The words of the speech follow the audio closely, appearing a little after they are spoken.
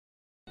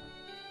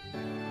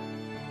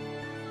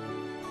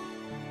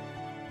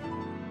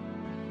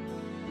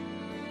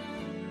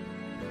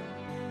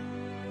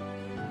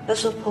他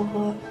说婆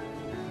婆，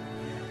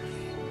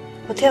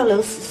我跳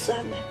楼死算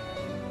了。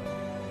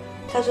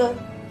他说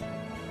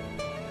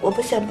我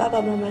不想爸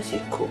爸妈妈辛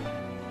苦。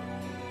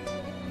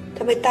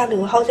他们当着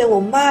我，好像我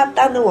妈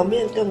当着我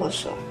面跟我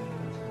说，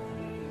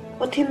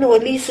我听了我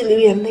立时流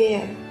眼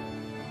泪。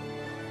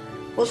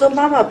我说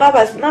妈妈爸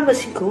爸那么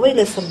辛苦为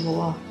了什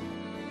么？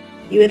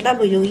以为那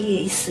么容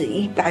易一死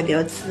100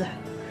了之啊。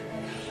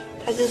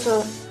他就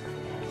说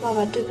妈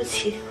妈对不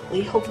起，我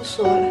以后不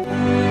说了。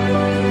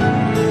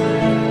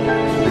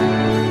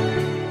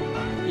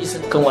医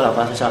生跟我老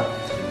婆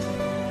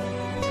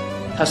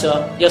他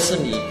说要是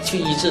你去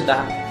医治他，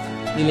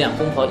你两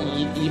公婆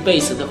一辈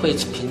子都会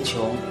贫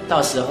穷，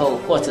到时候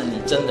或者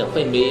你真的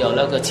会没有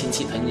那个亲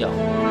戚朋友。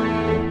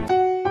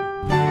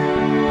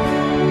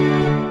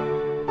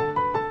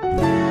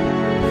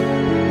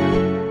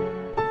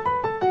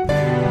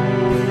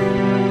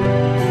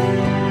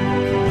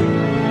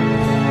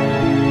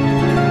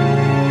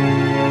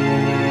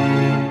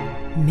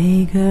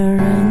每个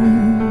人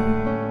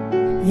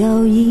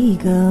有一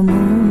个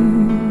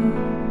梦，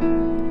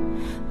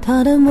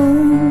他的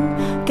梦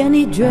跟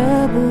你绝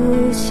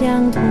不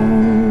相同，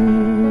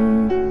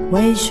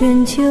为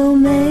寻求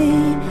每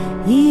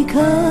一颗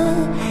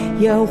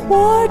有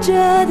活着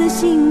的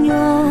心愿，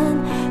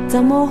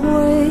怎么会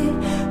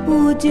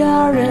不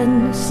叫人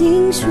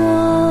心酸？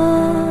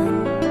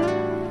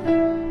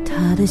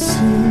他的心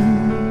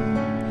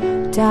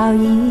早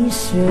已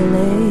是泪，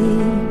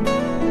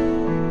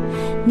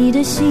你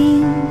的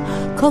心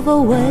可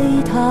否为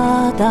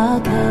他打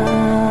开？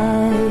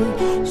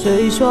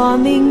虽说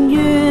命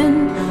运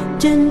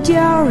真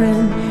叫人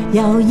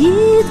有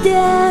一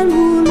点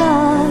无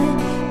奈，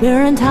别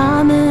让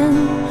他们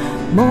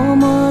默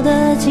默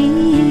地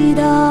期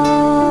待。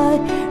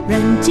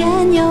人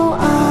间有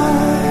爱，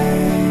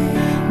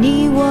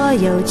你我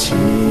有情，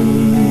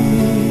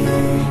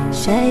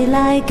谁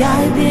来改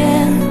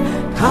变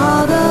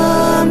他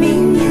的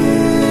命运？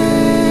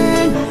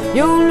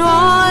用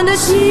暖的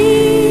心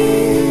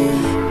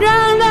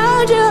燃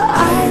亮着爱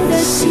的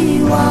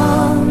希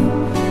望，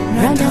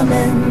让他们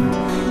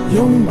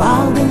拥抱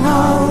更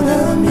好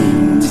的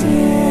明天。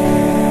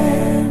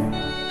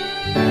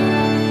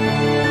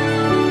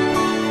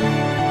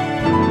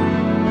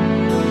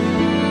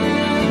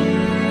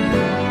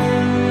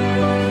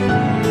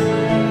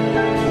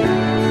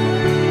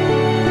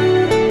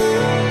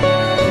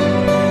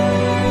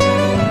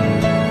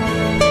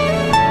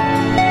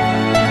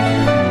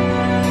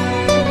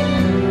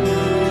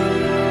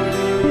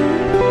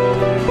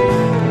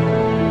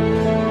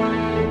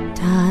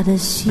他的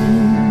心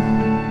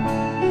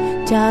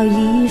早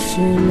已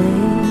是泪，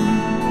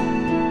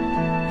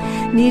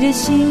你的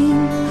心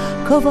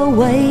可否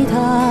为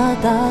他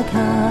打开？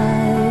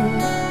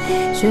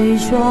虽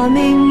说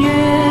命运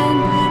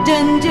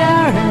真叫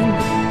人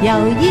有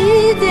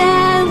一点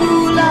无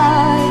奈，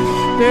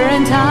别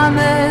让他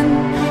们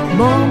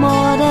默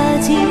默地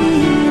期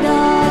待。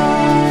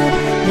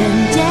人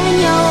间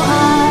有爱，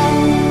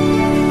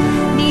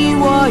你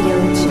我有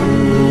情，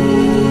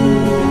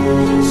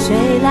谁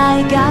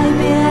来改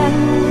变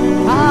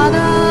他的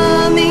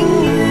命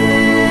运？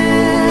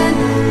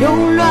用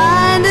暖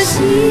的心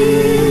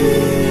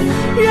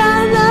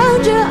燃亮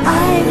着爱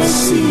的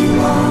希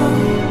望，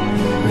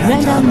让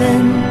他们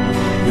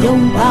拥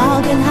抱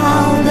更好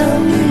的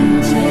明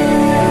天。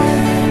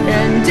人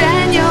间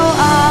有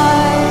爱，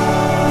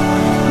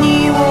你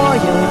我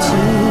有情，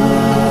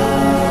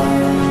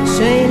谁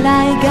来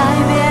改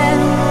变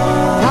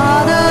他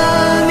的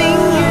命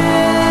运？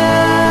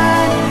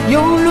用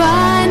暖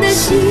的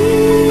心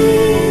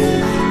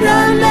燃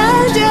亮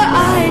着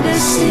爱的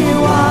希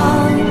望，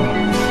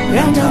让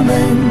他们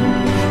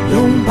拥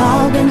抱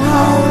更好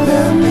的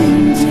明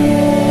天。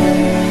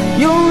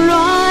用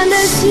暖的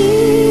心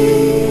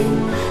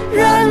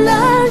燃亮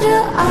着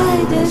爱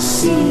的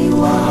希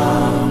望，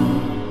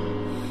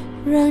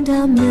让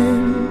他们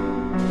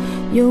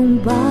拥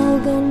抱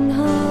更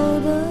好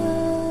的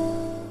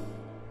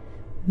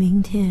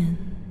明天。